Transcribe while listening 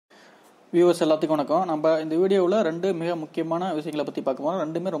Viewers எல்லாத்துக்கும் வணக்கம். நம்ம இந்த வீடியோவில் ரெண்டு மிக முக்கியமான விஷயங்களை பற்றி பார்க்க போகிறோம்.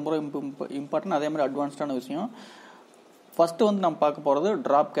 ரெண்டுமே ரொம்ப இம்பார்ட்டன்ட், அதே மாதிரி அட்வான்ஸ்டான விஷயம். ஃபர்ஸ்ட் வந்து நம்ம பார்க்க போகிறது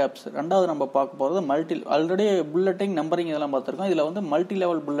ட்ராப் கேப்ஸ். ரெண்டாவது நம்ம பார்க்க போகிறது ஆல்ரெடி புல்லட்டிங் நம்பரிங் இதெல்லாம் பார்த்துருக்கோம். இதில் வந்து மல்டி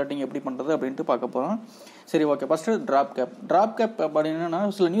லெவல் புல்லட்டிங் எப்படி பண்ணுறது அப்படின்ட்டு பார்க்க போகிறோம். சரி, ஓகே. ஃபர்ஸ்ட் ட்ராப் கேப் அப்படின்னா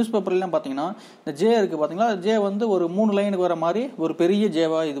சில நியூஸ் பேப்பர்லாம் பார்த்தீங்கன்னா இந்த ஜே இருக்குது பார்த்தீங்களா, ஜே வந்து ஒரு 3 லைனுக்கு வர மாதிரி ஒரு பெரிய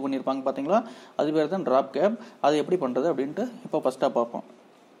ஜேவாக இது பண்ணியிருப்பாங்க பார்த்தீங்களா, அது பேர் தான் ட்ராப் கேப். அது எப்படி பண்ணுறது அப்படின்ட்டு இப்போ ஃபஸ்ட்டாக பார்ப்போம்.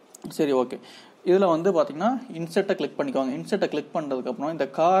 சரி, ஓகே. இதில் வந்து பார்த்தீங்கன்னா இன்செர்ட்டை கிளிக் பண்ணிக்கோங்க. இன்செர்ட்டை கிளிக் பண்ணுறதுக்கப்புறம் இந்த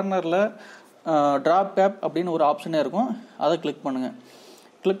கார்னரில் ட்ராப் கேப் அப்படின்னு ஒரு ஆப்ஷனே இருக்கும், அதை கிளிக் பண்ணுங்கள்.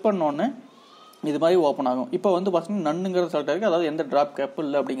 கிளிக் பண்ணோன்னே இது மாதிரி ஓப்பன் ஆகும். இப்போ வந்து பார்த்தீங்கன்னா நன்னுங்கிறது செலக்ட் ஆகிருக்கு, அதாவது எந்த ட்ராப் கேப்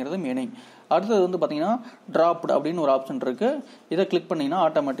இல்லை அப்படிங்கிறது மீனிங். அடுத்தது வந்து பார்த்தீங்கன்னா ட்ராப்டு அப்படின்னு ஒரு ஆப்ஷன் இருக்குது. இதை கிளிக் பண்ணிங்கன்னா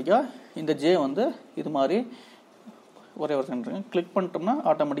ஆட்டோமேட்டிக்காக இந்த ஜே வந்து இது மாதிரி ஒரே ஒரு சென்டருங்க கிளிக் பண்ணிட்டோம்னா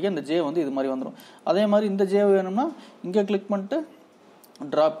ஆட்டோமேட்டிக்காக இந்த ஜே வந்து இது மாதிரி வந்துடும். அதே மாதிரி இந்த ஜே வேணும்னா இங்கே கிளிக் பண்ணிட்டு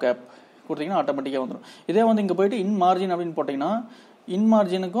ட்ராப் கேப் கொடுத்தீங்கன்னா ஆட்டோமேட்டிக்காக வந்துடும். இதே வந்து இங்கே போயிட்டு இன் மார்ஜின் அப்படின்னு போட்டிங்கன்னா இன்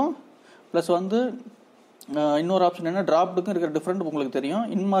மார்ஜினுக்கும் ப்ளஸ் வந்து இன்னொரு ஆப்ஷன் என்ன ட்ராப்டுக்கும் இருக்கிற டிஃப்ரெண்ட் உங்களுக்கு தெரியும்.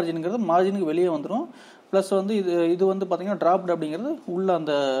 இன் மார்ஜினுங்கிறது மார்ஜினுக்கு வெளியே வந்துடும். ப்ளஸ் வந்து இது வந்து பார்த்தீங்கன்னா ட்ராப்டு அப்படிங்கிறது உள்ள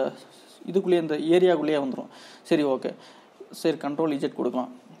அந்த இதுக்குள்ளேயே இந்த ஏரியாக்குள்ளேயே வந்துடும். சரி, ஓகே. சரி, கண்ட்ரோல் இஜெட்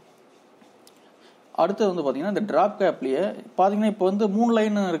கொடுக்கலாம். அடுத்தது வந்து பார்த்தீங்கன்னா இந்த ட்ராப் கேப்லேயே பார்த்தீங்கன்னா இப்போ வந்து 3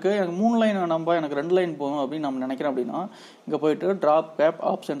 லைன் இருக்குது. எனக்கு 3 லைன் வேணாம்பா, எனக்கு 2 லைன் போகும் அப்படின்னு நம்ம நினைக்கிறேன். அப்படின்னா இங்கே போயிட்டு ட்ராப் கேப்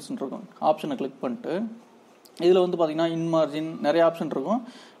ஆப்ஷன்ஸ் இருக்கும், ஆப்ஷனை கிளிக் பண்ணிட்டு இதில் வந்து பார்த்தீங்கன்னா இன் மார்ஜின் நிறைய ஆப்ஷன் இருக்கும்.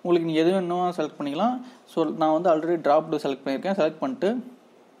 உங்களுக்கு நீங்கள் எது வேணுமோ செலக்ட் பண்ணிக்கலாம். ஸோ நான் வந்து ஆல்ரெடி ட்ராப்டு செலக்ட் பண்ணியிருக்கேன். செலக்ட் பண்ணிட்டு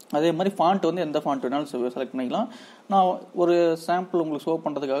அதே மாதிரி ஃபாண்ட் வந்து எந்த ஃபாண்ட் வேணாலும் செலக்ட் பண்ணிக்கலாம். நான் ஒரு சாம்பிள் உங்களுக்கு ஷோ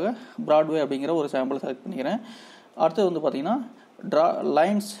பண்ணுறதுக்காக ப்ராட்வே அப்படிங்கிற ஒரு சாம்பிள் செலக்ட் பண்ணிக்கிறேன். அடுத்தது வந்து பார்த்தீங்கன்னா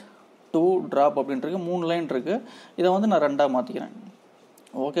லைன்ஸ் டு ட்ராப் அப்படின்ட்டு 3 லைன் இருக்குது. இதை வந்து நான் 2ஆக மாற்றிக்கிறேன்.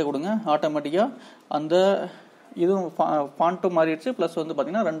 ஓகே கொடுங்க. ஆட்டோமேட்டிக்காக அந்த இதுவும் ஃபாண்ட்டும் மாறிடுச்சு. ப்ளஸ் வந்து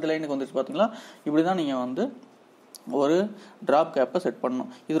பார்த்தீங்கன்னா 2 லைனுக்கு வந்துடுச்சு. பார்த்தீங்களா, இப்படி தான் நீங்கள் வந்து ஒரு ட்ராப் கேப்பை செட் பண்ணணும்.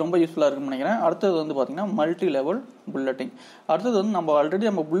 இது ரொம்ப யூஸ்ஃபுல்லாக இருக்குன்னு நினைக்கிறேன். அடுத்தது வந்து பார்த்தீங்கன்னா மல்டி லெவல் புல்லட்டிங். அடுத்தது வந்து நம்ம ஆல்ரெடி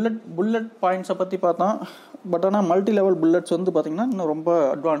நம்ம புல்லட் பாயிண்ட்ஸை பற்றி பார்த்தோம். பட் ஆனால் மல்டி லெவல் புல்லட்ஸ் வந்து பார்த்தீங்கன்னா இன்னும் ரொம்ப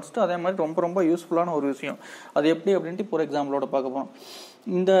அட்வான்ஸ்டு, அதே மாதிரி ரொம்ப ரொம்ப யூஸ்ஃபுல்லான ஒரு விஷயம். அது எப்படி அப்படின்ட்டு இப்போ ஒரு எக்ஸாம்பிளோட பார்க்க போகிறோம்.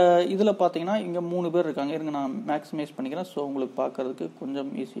 இந்த இதில் பார்த்தீங்கன்னா இங்கே 3 பேர் இருக்காங்க. இருங்க, நான் மேக்ஸிமைஸ் பண்ணிக்கிறேன். ஸோ உங்களுக்கு பார்க்கறதுக்கு கொஞ்சம்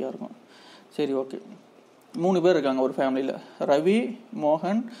ஈஸியாக இருக்கும். சரி, ஓகே. 3 பேர் இருக்காங்க ஒரு ஃபேமிலியில். ரவி,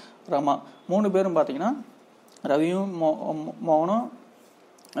 மோகன், ரமா. 3 பேரும் பார்த்தீங்கன்னா ரவியும் மோகனும்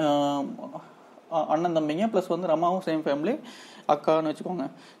அண்ணன் தம்பிங்க, ப்ளஸ் வந்து ரமாவும் சேம் ஃபேமிலி, அக்கான்னு வச்சுக்கோங்க,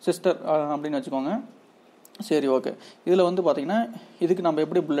 சிஸ்டர் அப்படின்னு வச்சுக்கோங்க. சரி, ஓகே. இதில் வந்து பார்த்தீங்கன்னா இதுக்கு நம்ம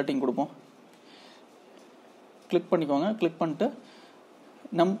எப்படி புல்லட்டிங் கொடுப்போம், கிளிக் பண்ணிக்கோங்க. கிளிக் பண்ணிட்டு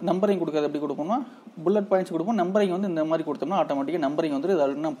நம்பரிங் கொடுக்கறது எப்படி கொடுப்போம்னா புல்லட் பாயிண்ட்ஸ் கொடுப்போம். நம்பரிங் வந்து இந்த மாதிரி கொடுத்தோம்னா ஆட்டோமேட்டிக்காக நம்பரிங் வந்து இது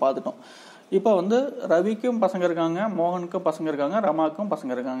ஆல்ரெடி நம்ம பார்த்துட்டோம். இப்போ வந்து ரவிக்கும் பசங்க இருக்காங்க, மோகனுக்கும் பசங்க இருக்காங்க, ரமாக்கும்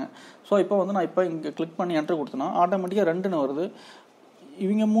பசங்க இருக்காங்க. ஸோ இப்போ வந்து நான் இப்போ இங்கே கிளிக் பண்ணி என்ட்ரு கொடுத்தேன்னா ஆட்டோமேட்டிக்காக 2ன்னு வருது.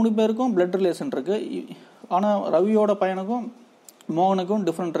 இவங்க 3 பேருக்கும் பிளட் ரிலேஷன் இருக்குது. ஆனால் ரவியோட பையனுக்கும் மோகனுக்கும்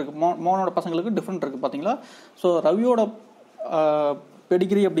டிஃப்ரெண்ட் இருக்குது, மோகனோட பசங்களுக்கும் டிஃப்ரெண்ட் இருக்குது. பார்த்தீங்களா? ஸோ ரவியோட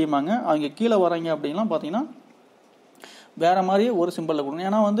பெடிகிரி அப்படிம்பாங்க. அவங்க கீழே வராங்க அப்படின்லாம் பார்த்தீங்கன்னா வேற மாதிரி ஒரு சிம்பிளில் கொடுங்க.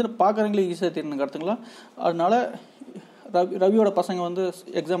 ஏன்னா வந்து பார்க்குறவங்களுக்கு ஈஸியாக தெரியணும் கருத்துங்களா. அதனால ரவியோட பசங்க வந்து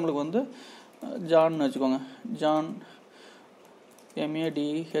எக்ஸாம்பிளுக்கு வந்து ஜான்னு வச்சுக்கோங்க, ஜான்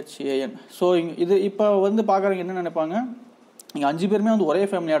MADHAN. ஸோ இது இப்போ வந்து பார்க்குறவங்க என்ன நினைப்பாங்க, இங்கே 5 பேருமே வந்து ஒரே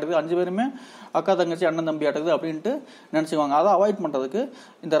ஃபேமிலி ஆட்டுது, 5 பேருமே அக்கா தங்கச்சி அண்ணன் தம்பி ஆட்டுது அப்படின்ட்டு நினச்சிக்குவாங்க. அதை அவாய்ட் பண்ணுறதுக்கு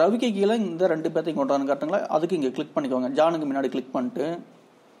இந்த ரவிக்கு கீழே இந்த 2 பேர்த்தையும் கொண்டு வரணும் கரெக்டுங்களா. அதுக்கு இங்கே கிளிக் பண்ணிக்கோங்க. ஜானுக்கு முன்னாடி கிளிக் பண்ணிட்டு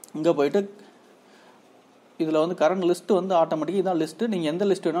இங்கே போயிட்டு இதில் வந்து கரண்ட் லிஸ்ட்டு வந்து ஆட்டோமேட்டிக்காக இதான் லிஸ்ட்டு. நீங்கள் எந்த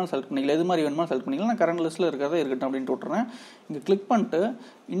லிஸ்ட் வேணாலும் செலக்ட் பண்ணிக்கலாம், எது மாதிரி வேணுமா செலக்ட் பண்ணிக்கலாம். நான் கரண்ட் லிஸ்ட்டில் இருக்கிறத இருக்கட்டும் அப்படின்ட்டு விட்டுறேன். இங்கே கிளிக் பண்ணிட்டு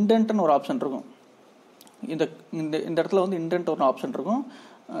இன்டென்ட்னு ஒரு ஆப்ஷன் இருக்கும். இந்த இடத்துல வந்து இன்டென்ட் ஒரு ஆப்ஷன் இருக்கும்.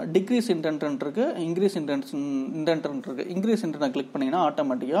 டிக்ரீஸ் இன்டென்ட் இருக்குது, இன்க்ரீஸ் இன்டென்ட் இருக்குது. இன்க்ரீஸ் இன்டென்ட்டை கிளிக் பண்ணிங்கன்னா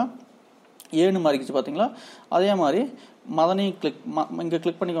ஆட்டோமேட்டிக்காக 7 மாறிக்கிச்சு. பார்த்தீங்களா? அதே மாதிரி மதனையும் இங்கே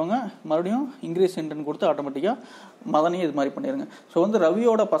கிளிக் பண்ணிக்கோங்க. மறுபடியும் இன்க்ரீஸ் இன்டென்ட் கொடுத்து ஆட்டோமேட்டிக்காக மதனையும் இது மாதிரி பண்ணிடுங்க. ஸோ வந்து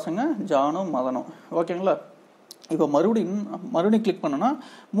ரவியோட பசங்க ஜானும் மதனும். ஓகேங்களா? இப்போ மறுபடியும் கிளிக் பண்ணோன்னா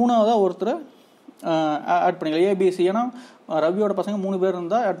 3ஆவதாக ஒருத்தர் ஆட் பண்ணிக்கலாம், ABC. ஏன்னா ரவியோட பசங்க 3 பேர்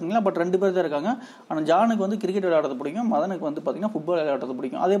இருந்தால் ஆட் பண்ணிக்கலாம். பட் 2 பேர் தான் இருக்காங்க. ஆனால் ஜானுக்கு வந்து கிரிக்கெட் விளையாடுறது பிடிக்கும், மதனுக்கு வந்து பார்த்தீங்கன்னா ஃபுட்பால் விளையாடுறது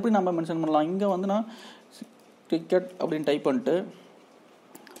பிடிக்கும். அது எப்படி நம்ம மென்ஷன் பண்ணலாம், இங்கே வந்து நான் கிரிக்கெட் அப்படின்னு டைப் பண்ணிட்டு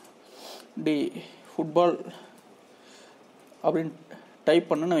ஃபுட்பால் அப்படின்னு டைப்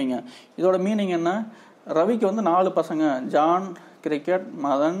பண்ணுன்னு வைங்க. இதோட மீனிங் என்ன, ரவிக்கு வந்து 4 பசங்க, ஜான், கிரிக்கெட்,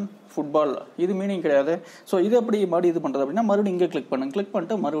 மதன், ஃபுட்பால். இது மீனிங் கிடையாது. ஸோ இது எப்படி மறுபடியும் இது பண்ணுறது அப்படின்னா மறுபடியும் இங்கே கிளிக் பண்ணுங்க. கிளிக்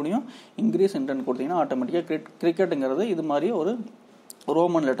பண்ணிட்டு மறுபடியும் இன்க்ரீஸ் இன்டென்ட் கொடுத்தீங்கன்னா ஆட்டோமேட்டிக்காக கிரிக்கெட்டுங்கிறது இது மாதிரி ஒரு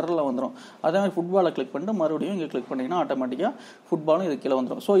ரோமன் லெட்டரில் வந்துடும். அதே மாதிரி ஃபுட்பாலை கிளிக் பண்ணிட்டு மறுபடியும் இங்கே கிளிக் பண்ணிங்கன்னா ஆட்டோமேட்டிக்காக ஃபுட்பாலும் இது கீழே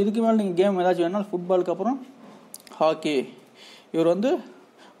வந்துடும். ஸோ இதுக்கு மேலே நீங்கள் கேம் ஏதாச்சும் வேணாலும் ஃபுட்பாலுக்கு அப்புறம் ஹாக்கி, இவர் வந்து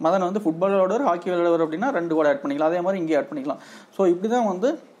மதன் வந்து ஃபுட்பால் விளையாடுவார், ஹாக்கி விளையாடுவார் அப்படின்னா 2 கூட ஆட் பண்ணிக்கலாம். அதே மாதிரி இங்கே ஆட் பண்ணிக்கலாம். ஸோ இப்படி தான் வந்து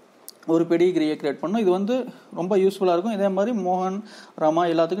ஒரு பெடிகிரியை கிரியேட் பண்ணணும். இது வந்து ரொம்ப யூஸ்ஃபுல்லாக இருக்கும். இதே மாதிரி மோகன், ரமா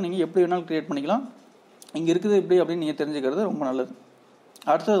எல்லாத்துக்கும் நீங்கள் எப்படி வேணாலும் கிரியேட் பண்ணிக்கலாம். இங்கே இருக்குது எப்படி அப்படின்னு நீங்கள் தெரிஞ்சுக்கிறது ரொம்ப நல்லது.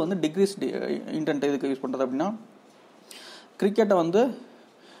 அடுத்தது வந்து டிக்ரீஸ் இன்டென்ட் இதுக்கு யூஸ் பண்ணுறது அப்படின்னா, கிரிக்கெட்டை வந்து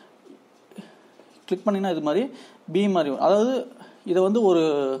கிளிக் பண்ணிங்கன்னா இது மாதிரி பி மாதிரி, அதாவது இதை வந்து ஒரு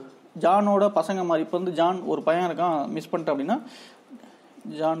ஜானோட பசங்க மாதிரி, இப்போ வந்து ஜான் ஒரு பையன் இருக்கான் மிஸ் பண்ணிட்டேன் அப்படின்னா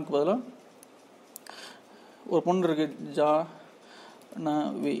ஜானுக்கு பதிலாக ஒரு பொண்ணு இருக்குது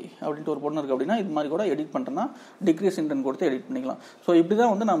வி அப்படின்ட்டு ஒரு பொண்ணு இருக்குது அப்படின்னா இது மாதிரி கூட எடிட் பண்ணுறேன்னா டிக்ரீஸ் இன்டென்ட் கொடுத்து எடிட் பண்ணிக்கலாம். ஸோ இப்படி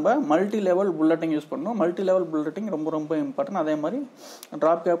தான் வந்து நம்ம மல்டி லெவல் புல்லட்டிங் யூஸ் பண்ணணும். மல்டி லெவல் புல்லட்டிங் ரொம்ப ரொம்ப இம்பார்ட்டன்ட். அதே மாதிரி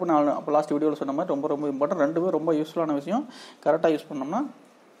ட்ராப் கேப் நான் அப்போ லாஸ்ட் வீடியோவில் சொன்ன மாதிரி ரொம்ப ரொம்ப இம்பார்ட்டன்ட். ரெண்டுமே ரொம்ப யூஸ்ஃபுல்லான விஷயம். கரெக்டாக யூஸ் பண்ணோம்னா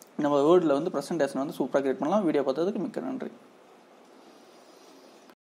நம்ம வேர்டில் வந்து ப்ரெசன்டேஷன் வந்து சூப்பராக கிரியேட் பண்ணலாம். வீடியோ பார்த்ததுக்கு மிக்க நன்றி.